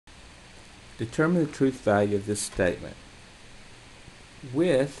Determine the truth value of this statement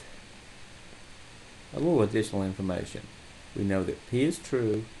with a little additional information. We know that P is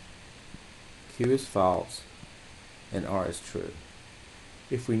true, Q is false, and R is true.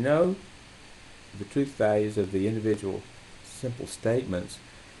 If we know the truth values of the individual simple statements,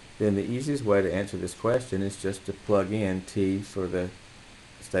 then the easiest way to answer this question is just to plug in T for the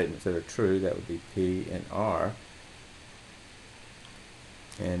statements that are true, that would be P and R,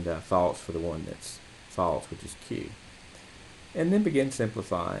 and false for the one that's false, which is Q. And then begin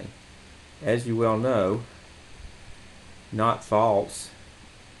simplifying. As you well know, not false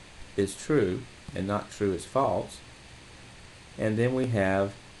is true and not true is false. And then we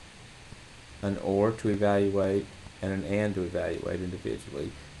have an or to evaluate and an and to evaluate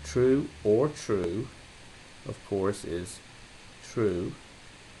individually. True or true, of course, is true.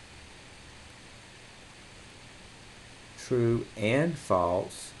 True and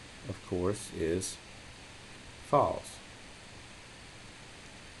false, of course, is false.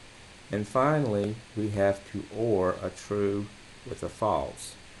 And finally, we have to or a true with a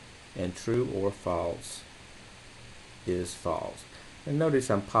false. And true or false is false. And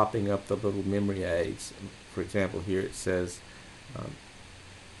notice I'm popping up the little memory aids. For example, here it says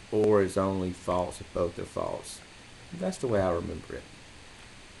or is only false if both are false. That's the way I remember it.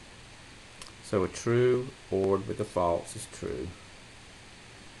 So a true ORed with a false is true.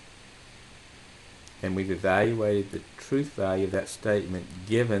 And we've evaluated the truth value of that statement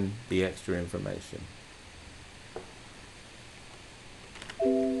given the extra information.